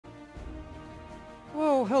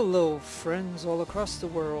Well, hello friends all across the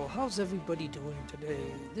world. How's everybody doing today?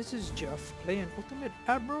 This is Jeff playing Ultimate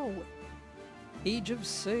Admiral, Age of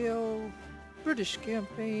Sail, British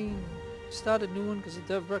campaign. Started a new one because the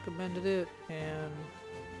dev recommended it, and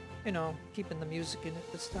you know, keeping the music in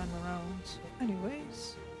it this time around. So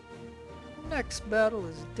anyways, next battle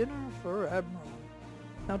is dinner for Admiral.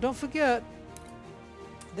 Now don't forget,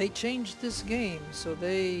 they changed this game, so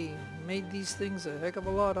they made these things a heck of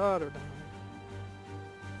a lot harder now.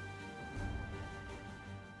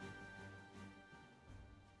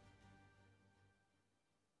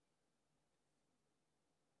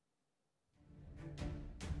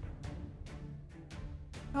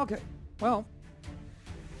 Okay, well,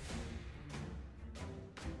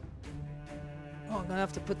 I'm gonna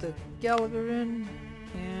have to put the Gallagher in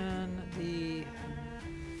and the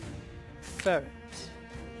ferret.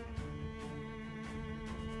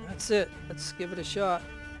 That's it. Let's give it a shot.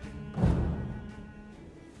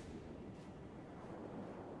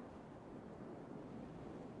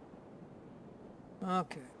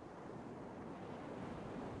 Okay.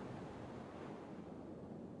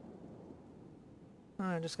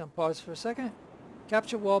 I'm just gonna pause for a second.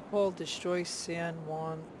 Capture Walpole, destroy San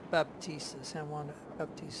Juan Baptista.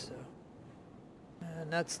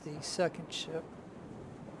 And that's the second ship.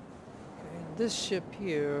 Okay, and this ship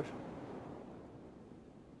here,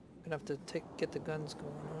 I'm gonna have to get the guns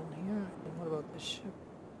going on here. And what about this ship?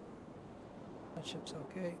 That ship's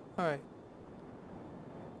okay. Alright.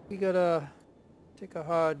 We gotta take a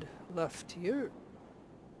hard left here.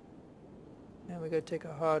 And we gotta take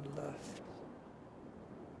a hard left.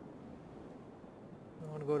 We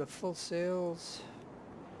want to go to full sails.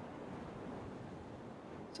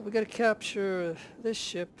 So we got to capture this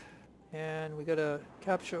ship, and we got to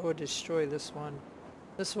capture or destroy this one.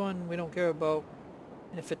 This one we don't care about,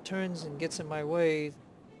 and if it turns and gets in my way,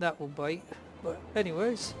 that will bite. But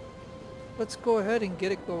anyways, let's go ahead and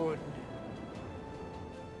get it going.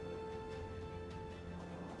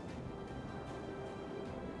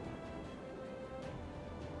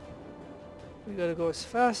 We got to go as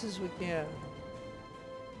fast as we can.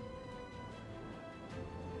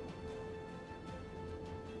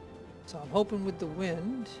 So I'm hoping with the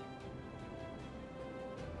wind,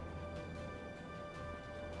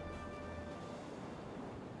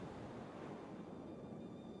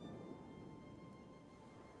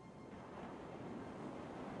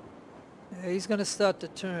 yeah, he's going to start to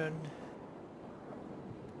turn.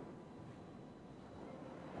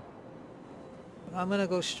 I'm going to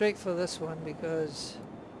go straight for this one because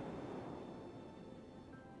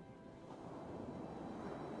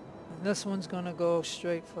this one's gonna go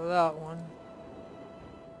straight for that one.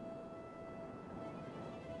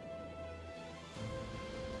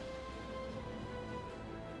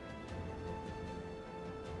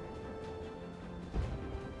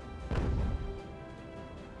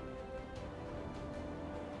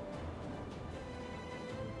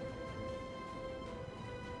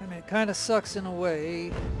 I mean, it kind of sucks in a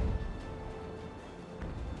way.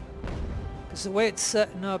 Because the way it's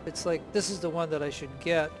setting up, it's like, this is the one that I should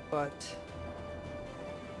get, but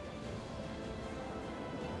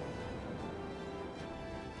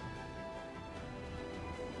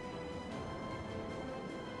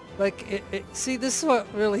like, see, this is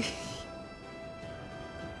what really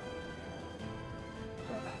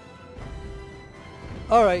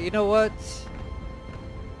alright, you know what?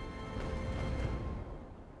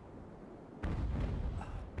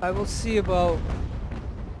 I will see about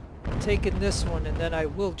taking this one, and then I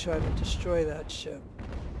will try to destroy that ship.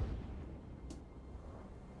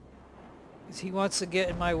 Because he wants to get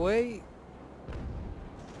in my way.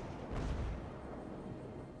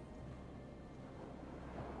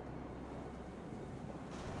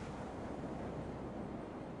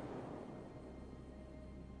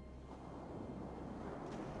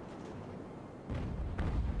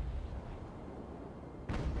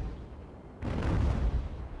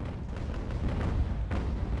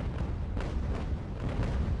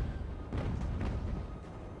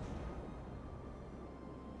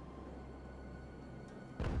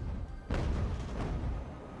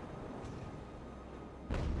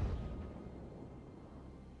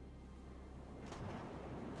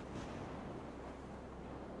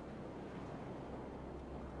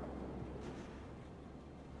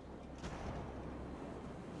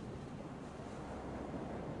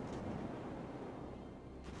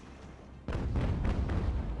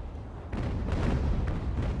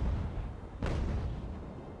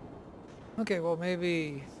 Okay, well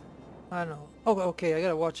maybe, I don't know. Oh, okay, I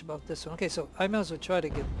gotta watch about this one. Okay, so I might as well try to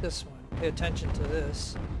get this one. Pay attention to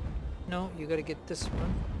this. No, you gotta get this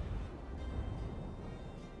one.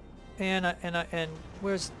 And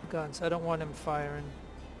where's the guns? I don't want him firing,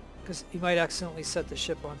 because he might accidentally set the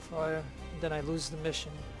ship on fire, and then I lose the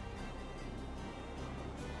mission.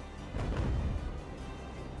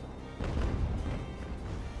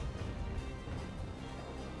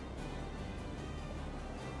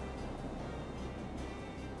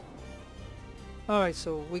 Alright,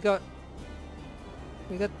 so we got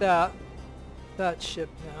that ship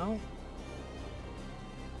now.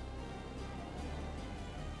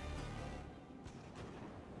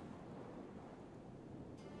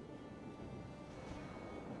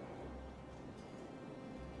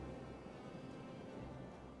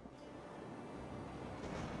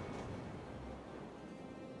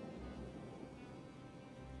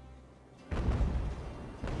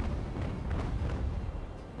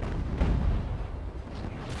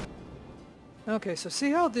 Okay, so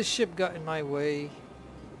see how this ship got in my way?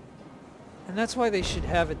 And that's why they should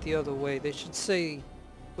have it the other way. They should say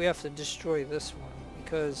we have to destroy this one,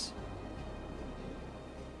 because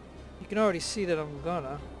you can already see that I'm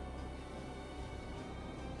gonna.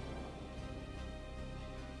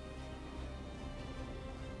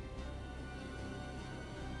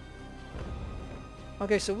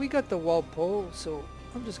 Okay, so we got the Walpole, so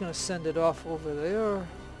I'm just gonna send it off over there.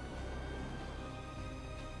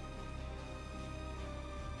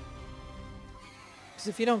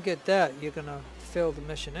 Because if you don't get that, you're gonna fail the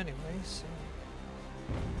mission anyway, so.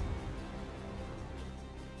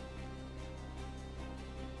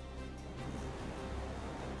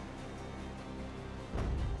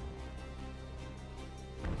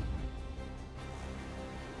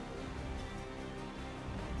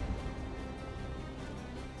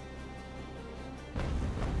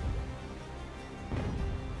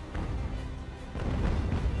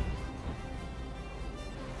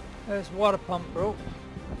 There's water pump broke.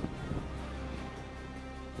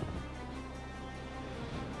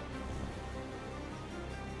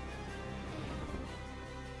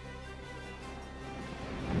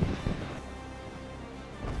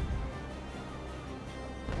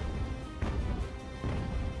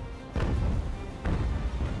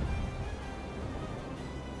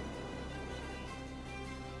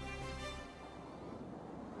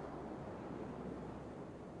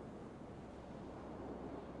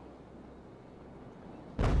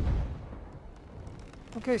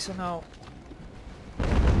 Okay, so now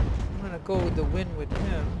I'm gonna go with the wind with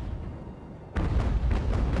him.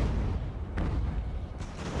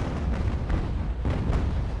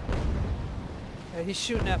 Yeah, he's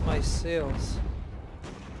shooting at my sails.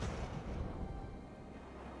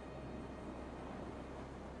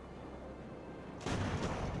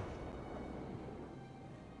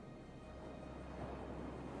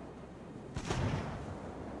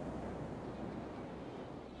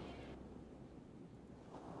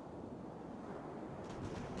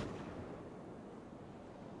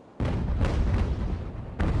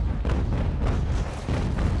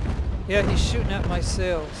 Yeah, he's shooting at my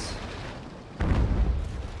sails.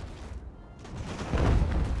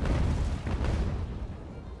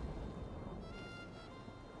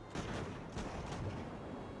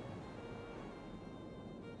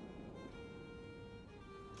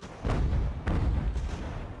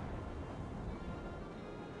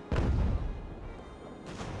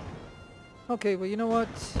 Okay, well, you know what?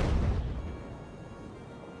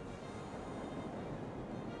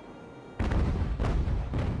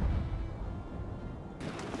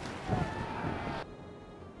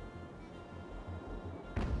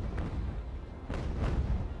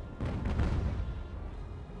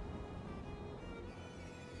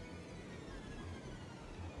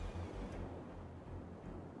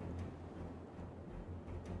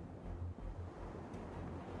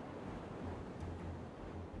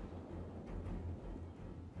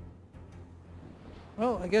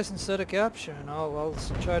 Well, I guess instead of capturing, I'll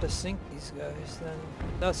try to sink these guys, then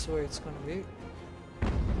that's the way it's gonna be.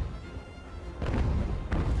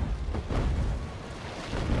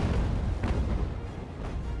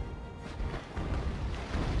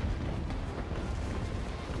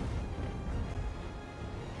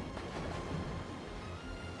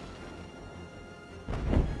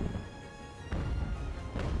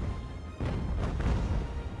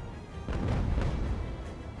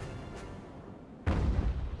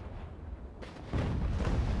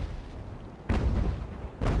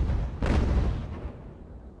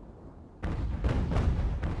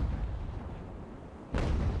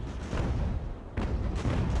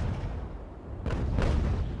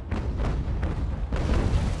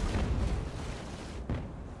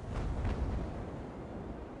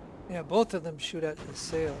 Yeah, both of them shoot at the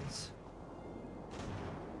sails.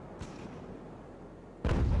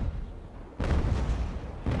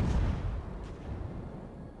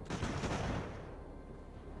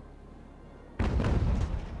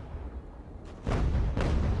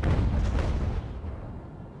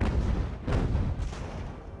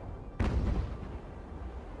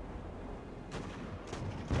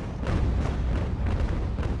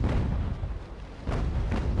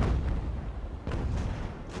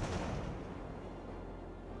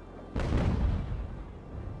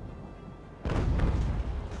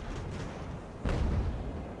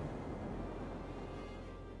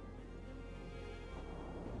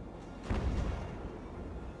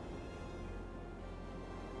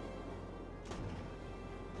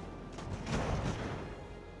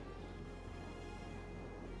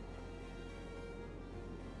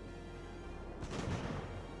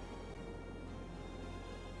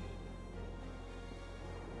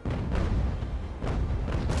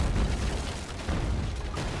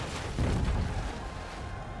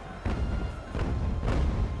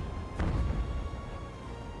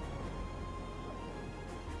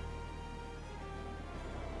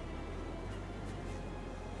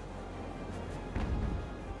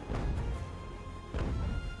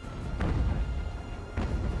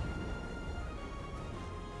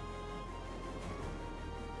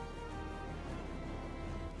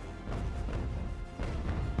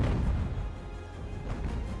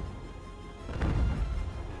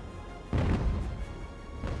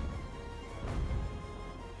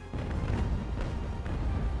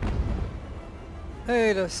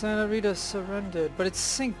 Hey, the Santa Rita surrendered, but it's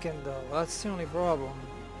sinking though. That's the only problem.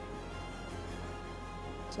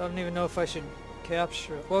 So I don't even know if I should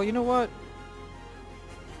capture it. Well, you know what?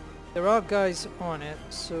 There are guys on it,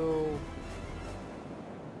 so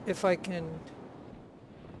if I can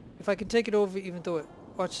take it over, even though it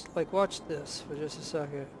watch this for just a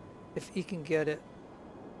second. If he can get it.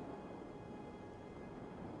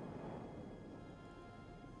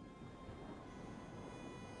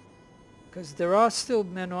 Because there are still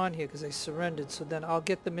men on here because they surrendered, so then I'll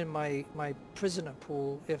get them in my prisoner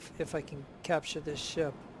pool if I can capture this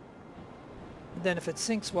ship. And then if it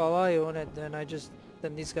sinks while I own it, then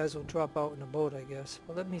then these guys will drop out in a boat, I guess.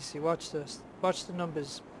 Well, let me see. Watch this. Watch the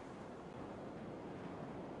numbers.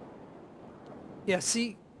 Yeah,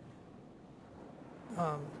 see?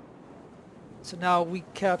 So now we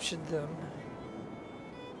captured them.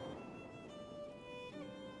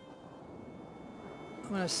 I'm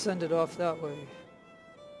gonna send it off that way.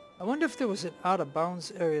 I wonder if there was an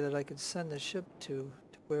out-of-bounds area that I could send the ship to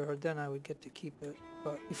where then I would get to keep it,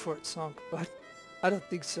 but before it sunk. But I don't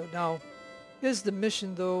think so. Now, here's the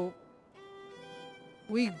mission, though.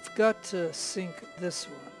 We've got to sink this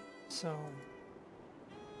one, so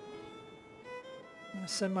I'm gonna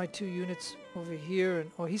send my 2 units over here,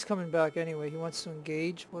 and oh, he's coming back anyway. He wants to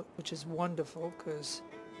engage, which is wonderful, because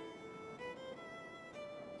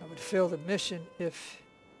I would fail the mission if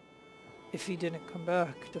he didn't come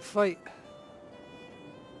back to fight.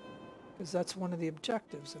 Because that's one of the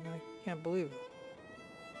objectives, and I can't believe it.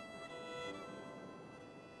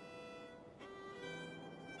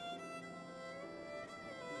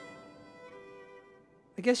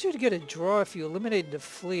 I guess you'd get a draw if you eliminated the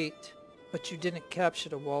fleet, but you didn't capture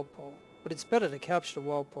the Walpole. But it's better to capture the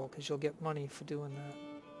Walpole because you'll get money for doing that.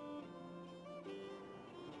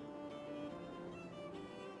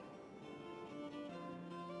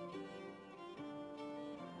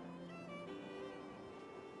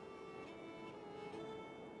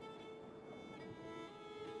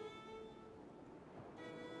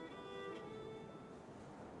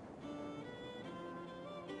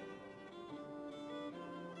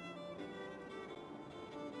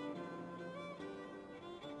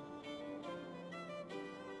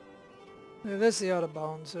 Yeah, there's the out of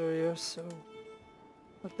bounds area, so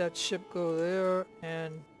let that ship go there,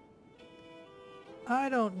 and I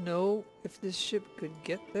don't know if this ship could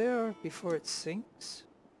get there before it sinks,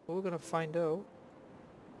 but we're gonna find out.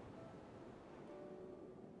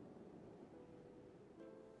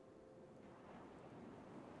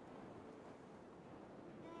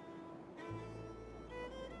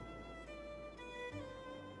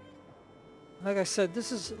 Like I said,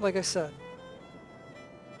 this is, like I said,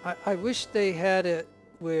 I wish they had it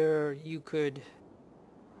where you could,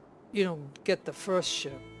 you know, get the first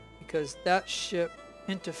ship, because that ship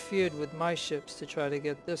interfered with my ships to try to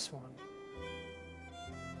get this one.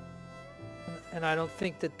 And I don't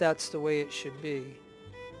think that that's the way it should be.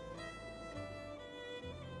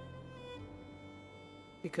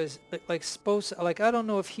 Because, like I don't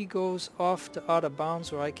know if he goes off to out of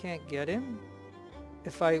bounds where I can't get him.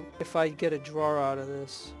 If I get a draw out of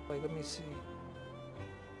this. Like, let me see.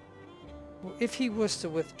 Well, if he was to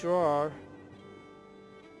withdraw,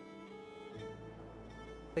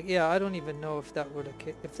 like, yeah, I don't even know if that would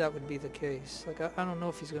be the case. Like, I don't know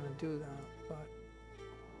if he's gonna do that, but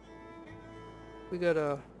we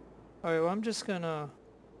gotta. All right, well, I'm just gonna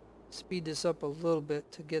speed this up a little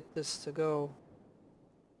bit to get this to go.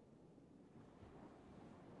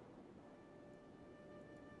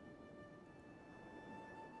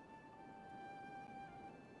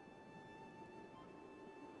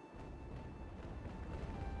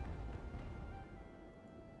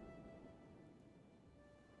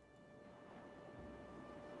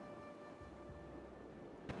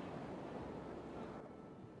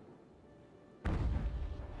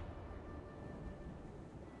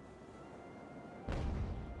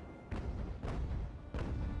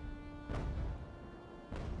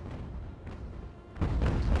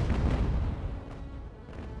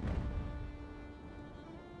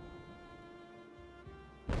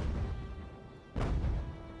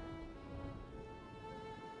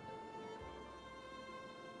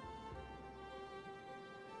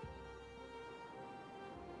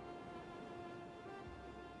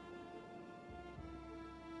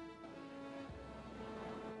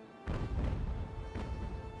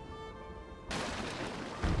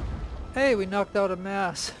 Hey, we knocked out a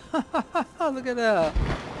mass. Look at that.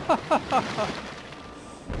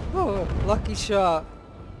 Oh, lucky shot.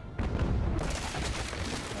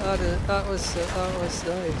 That was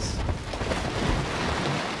nice.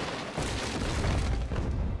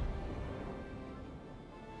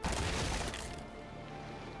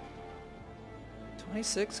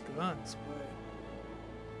 26 guns, boy.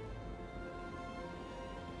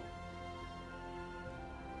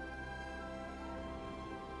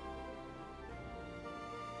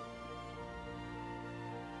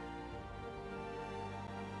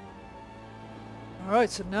 Alright,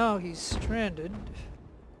 so now he's stranded.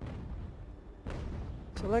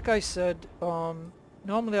 So like I said,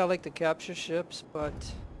 normally I like to capture ships, but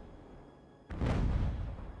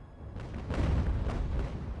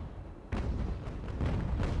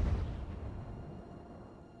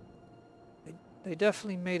they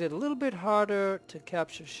definitely made it a little bit harder to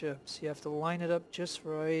capture ships. You have to line it up just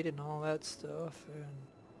right and all that stuff, and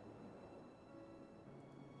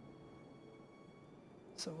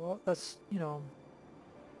so well, that's, you know,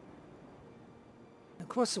 of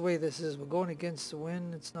course the way this is, we're going against the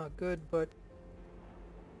wind, it's not good, but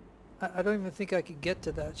I don't even think I could get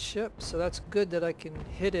to that ship, so that's good that I can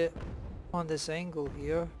hit it on this angle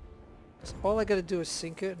here. So all I gotta do is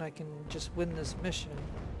sink it and I can just win this mission.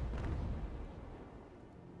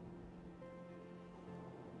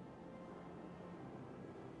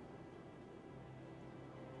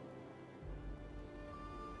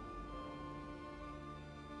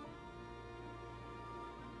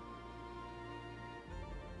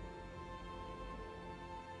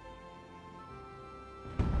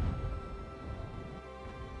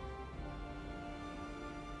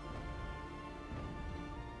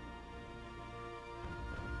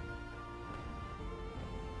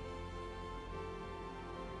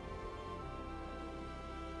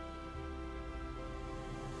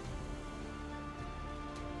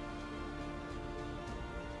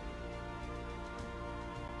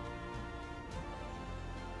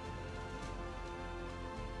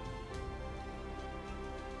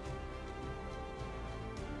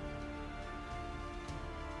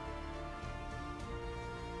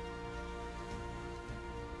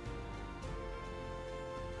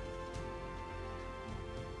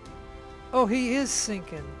 Oh, he is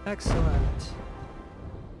sinking. Excellent.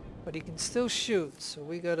 But he can still shoot, so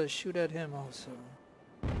we gotta shoot at him also.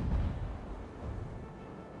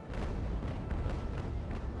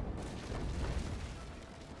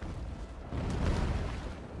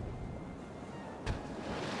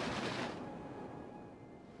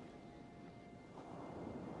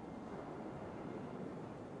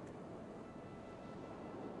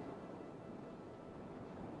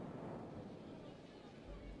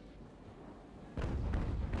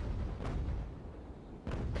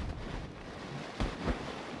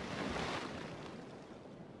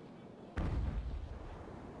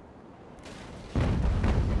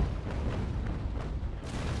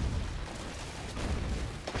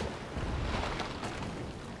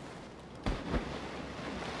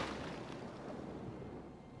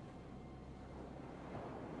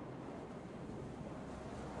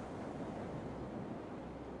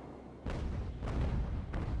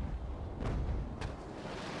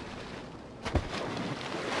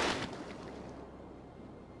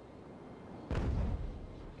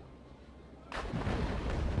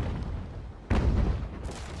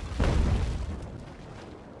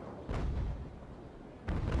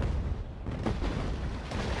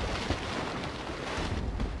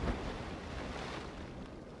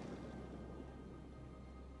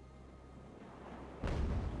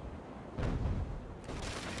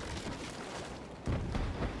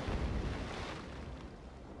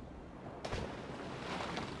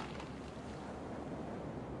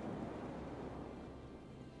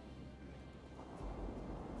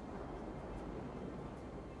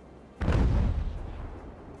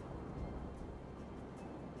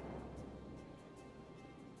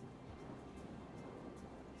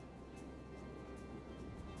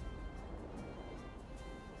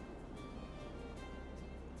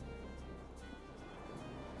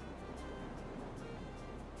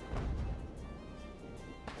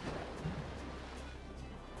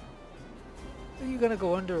 Are you gonna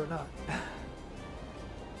go under or not?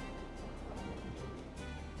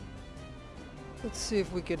 Let's see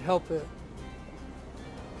if we could help it.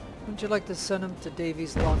 Wouldn't you like to send him to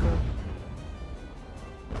Davy's locker?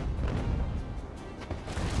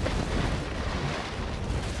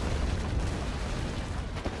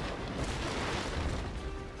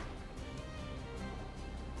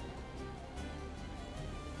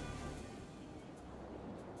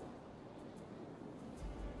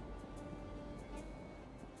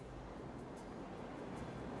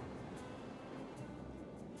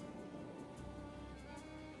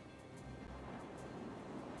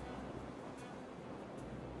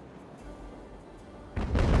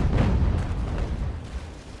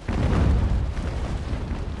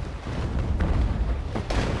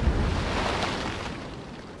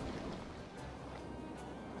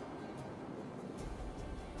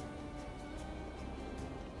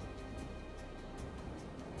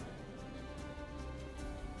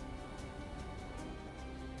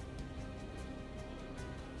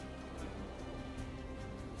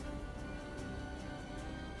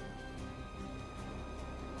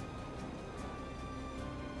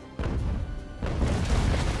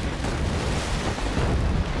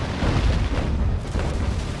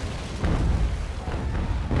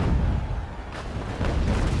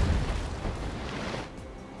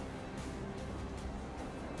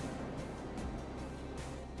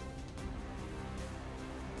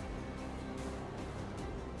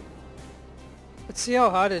 Let's see how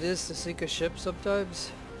hard it is to sink a ship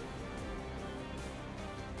sometimes.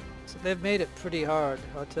 So they've made it pretty hard,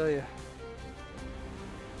 I'll tell you.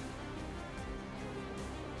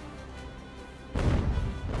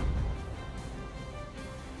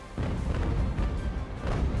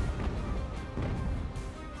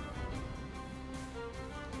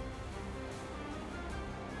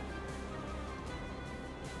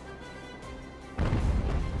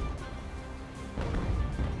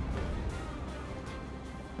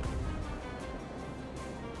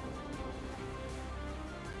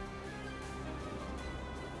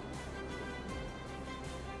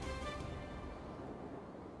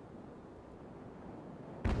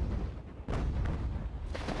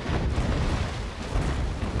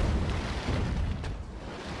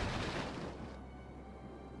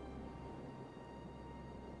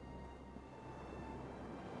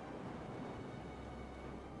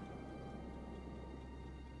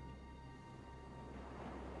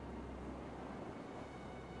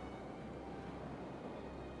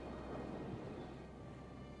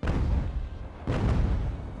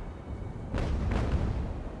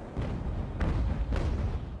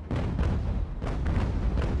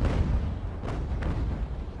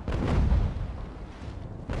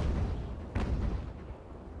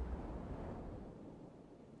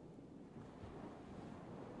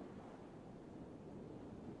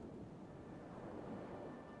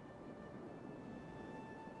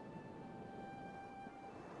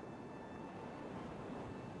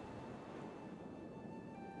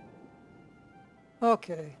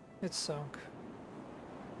 Okay, it's sunk.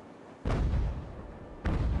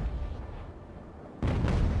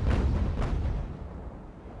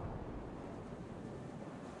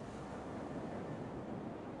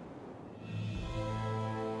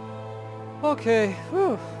 Okay,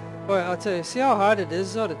 whew. Boy, I'll tell you, see how hard it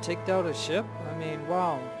is though to take down a ship? I mean,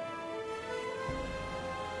 wow.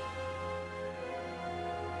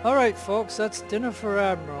 Alright folks, that's dinner for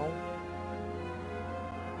Admiral.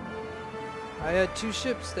 I had 2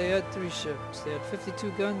 ships, they had 3 ships. They had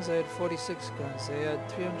 52 guns, I had 46 guns. They had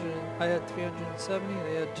 300, I had 370,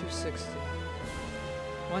 they had 260.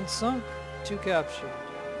 1 sunk, 2 captured.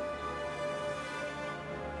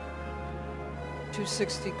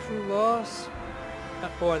 260 crew loss,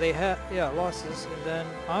 or they had, yeah, losses, and then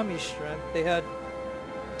army strength, they had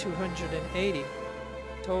 280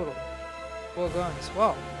 total. 4 guns,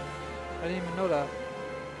 wow, I didn't even know that.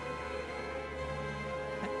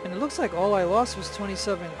 And it looks like all I lost was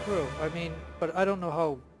 27 crew. I mean, but I don't know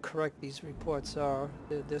how correct these reports are.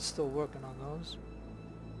 They're still working on those.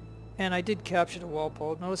 And I did capture the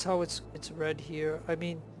Walpole. Notice how it's red here. I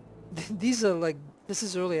mean, these are like, this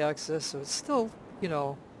is early access, so it's still, you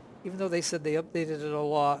know, even though they said they updated it a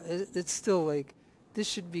lot, it's still like, this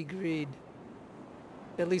should be green.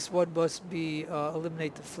 At least one must be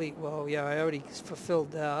eliminate the fleet. Well, yeah, I already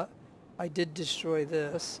fulfilled that. I did destroy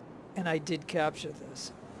this, and I did capture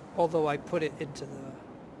this. Although I put it into the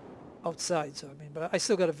outside, so I mean, but I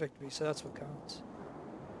still got a victory, so that's what counts.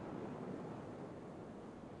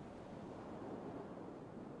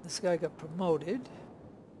 This guy got promoted.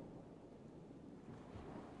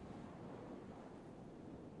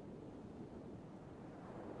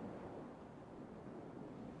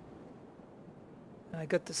 And I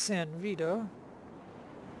got the San Rita.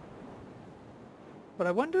 But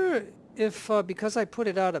I wonder if because I put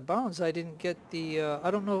it out of bounds, I didn't get the,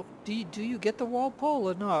 I don't know, do you get the Walpole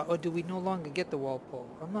or not? Or do we no longer get the Walpole?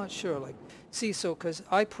 I'm not sure. Like, see, so because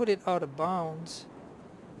I put it out of bounds,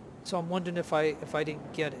 so I'm wondering if I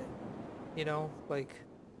didn't get it. You know, like,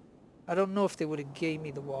 I don't know if they would have gave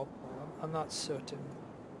me the Walpole. I'm not certain.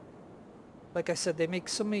 Like I said, they make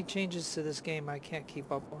so many changes to this game, I can't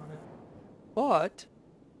keep up on it. But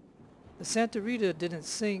the Santa Rita didn't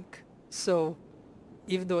sink, so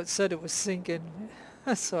even though it said it was sinking,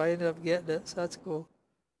 so I ended up getting it, so that's cool.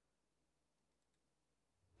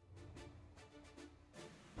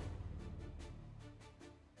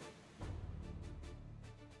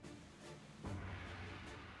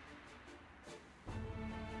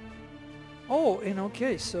 Oh, and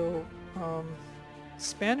okay, so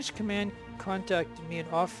Spanish command contacted me and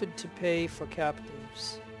offered to pay for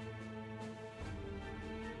captives.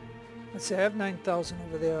 Let's say I have 9,000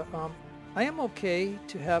 over there. I am okay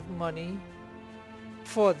to have money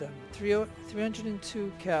for them.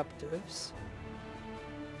 302 captives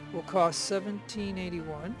will cost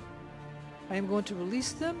 1781. I am going to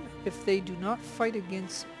release them. If they do not fight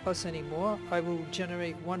against us anymore, I will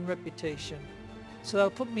generate 1 reputation. So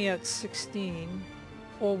that'll put me at 16,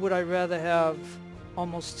 or would I rather have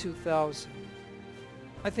almost 2,000?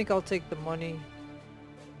 I think I'll take the money.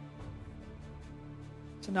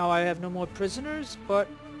 So now I have no more prisoners, but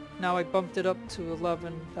now I bumped it up to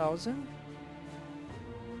 11,000.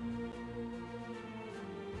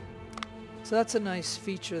 So that's a nice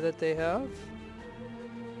feature that they have.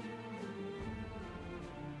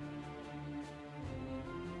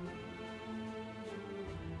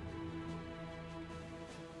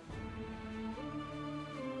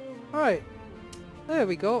 Alright, there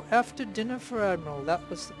we go. After dinner for Admiral. That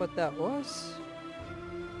was what that was.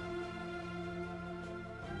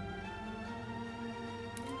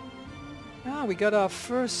 Ah, we got our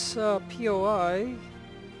first POI,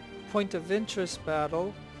 point of interest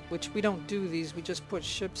battle, which we don't do these, we just put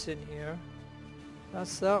ships in here.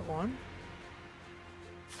 That's that one.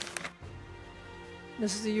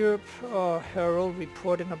 This is the Europe Herald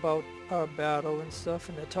reporting about our battle and stuff,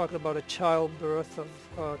 and they're talking about a childbirth of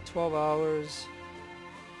 12 hours.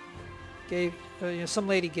 Gave, some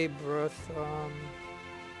lady gave birth.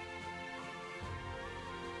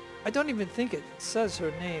 I don't even think it says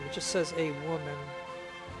her name, it just says a woman.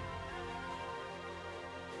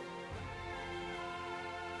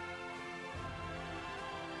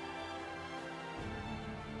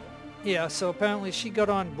 Yeah, so apparently she got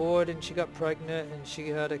on board and she got pregnant and she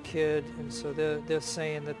had a kid, and so they're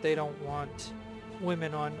saying that they don't want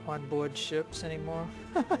women on board ships anymore.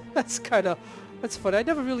 That's funny. I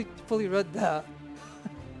never really fully read that.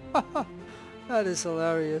 That is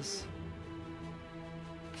hilarious.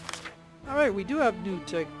 Alright, we do have new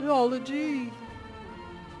technology.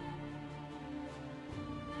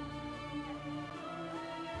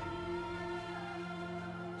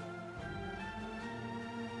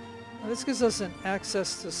 This gives us an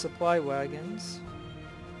access to supply wagons.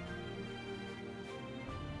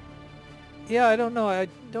 Yeah, I don't know. I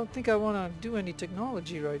don't think I want to do any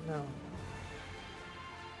technology right now.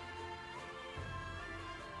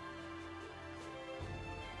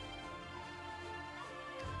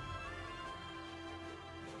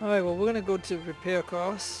 Alright, well, we're going to go to repair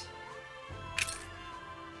costs.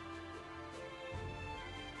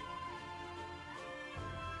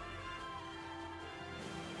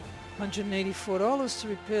 $184 to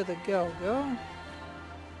repair the Galgo.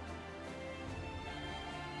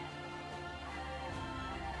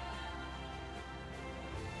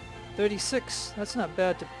 $36. That's not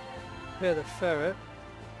bad to repair the ferret.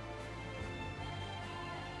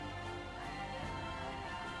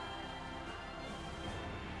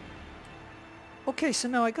 Okay, so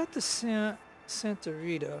now I got the Santa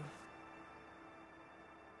Rita,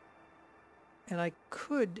 and I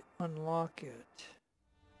could unlock it.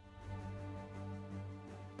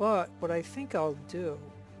 But what I think I'll do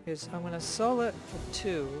is I'm going to sell it for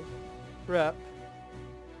 2 rep.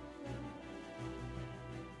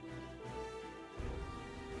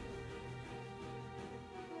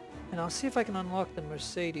 And I'll see if I can unlock the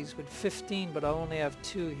Mercedes with 15, but I'll only have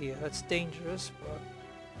 2 here. That's dangerous, but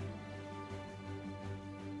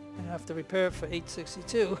I have to repair it for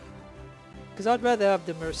 862. Because I'd rather have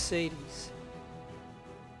the Mercedes.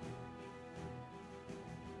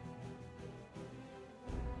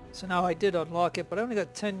 So now I did unlock it, but I only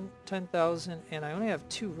got 10,000 and I only have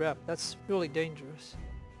 2 rep. That's really dangerous.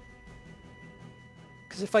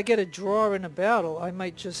 Because if I get a draw in a battle, I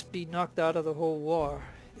might just be knocked out of the whole war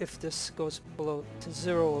if this goes below to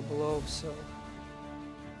 0 or below, so.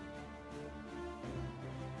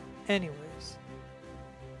 Anyways.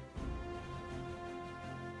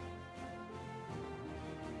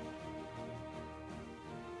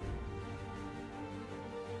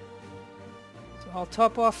 I'll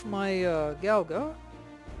top off my Galgo,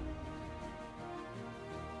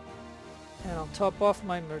 and I'll top off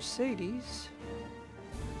my Mercedes.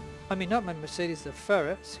 I mean, not my Mercedes, the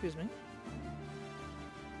Ferret, excuse me.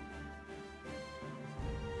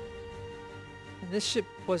 And this ship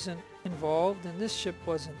wasn't involved, and this ship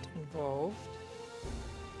wasn't involved.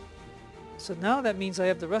 So now that means I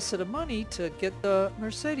have the rest of the money to get the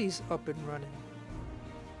Mercedes up and running.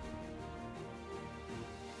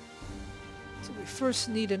 We first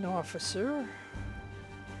need an officer.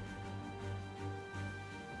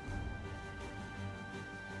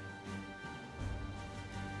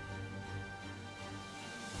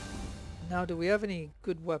 Now, do we have any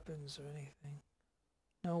good weapons or anything?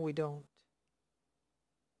 No, we don't.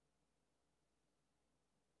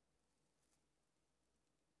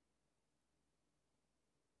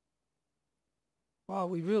 Wow,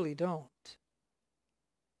 we really don't.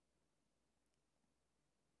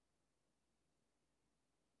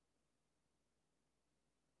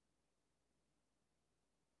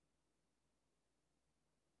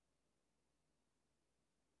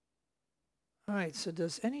 Alright, so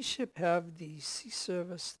does any ship have the Sea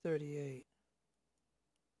Service 38?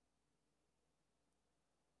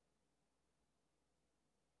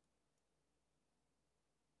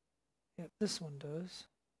 Yeah, this one does.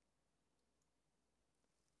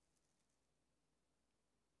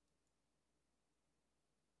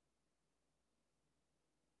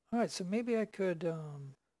 Alright, so maybe I could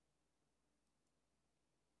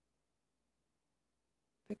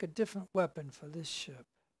pick a different weapon for this ship.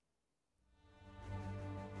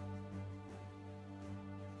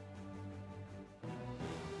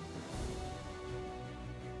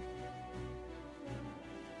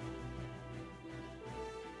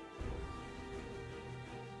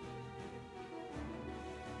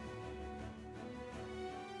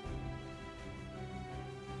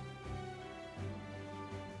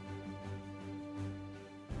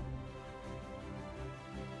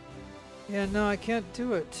 Yeah, no, I can't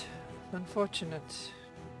do it. Unfortunate.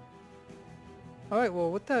 Alright, well,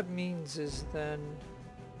 what that means is then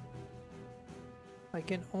I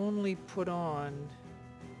can only put on...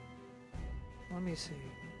 Let me see.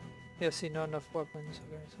 Yeah, see, not enough weapons.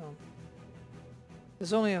 Okay, so...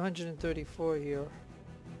 There's only 134 here.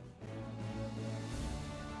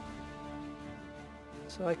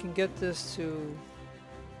 So I can get this to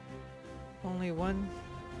only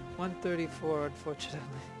 134, unfortunately.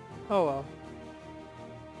 Oh well.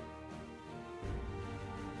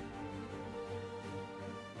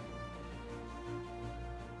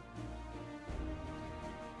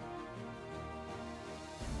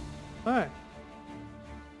 Alright.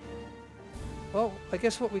 Well, I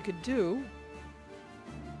guess what we could do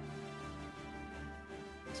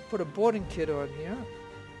is put a boarding kit on here.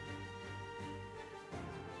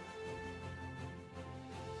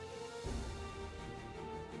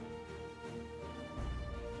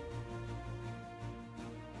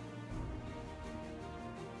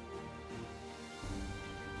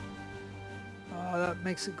 Oh, that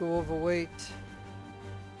makes it go overweight.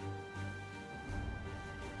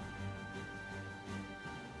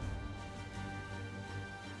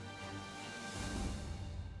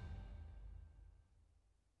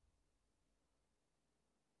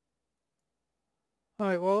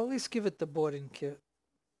 Alright, well, at least give it the boarding kit.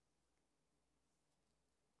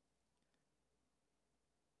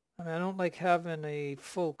 I mean, I don't like having a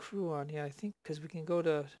full crew on here, I think, because we can go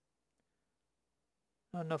to...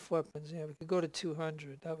 Not enough weapons, yeah, we could go to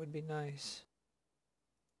 200, that would be nice.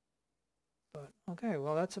 But, okay,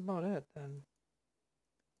 well, that's about it, then.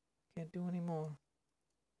 Can't do any more.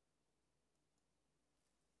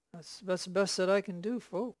 That's the best that I can do,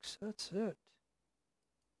 folks. That's it.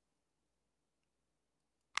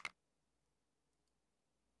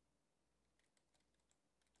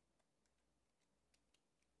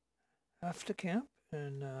 After camp,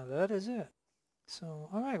 and that is it. So,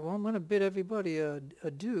 alright, well, I'm going to bid everybody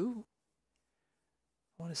adieu.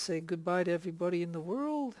 I want to say goodbye to everybody in the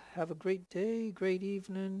world. Have a great day, great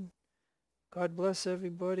evening. God bless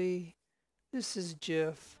everybody. This is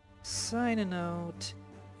Jeff, signing out.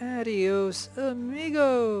 Adios,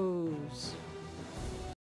 amigos.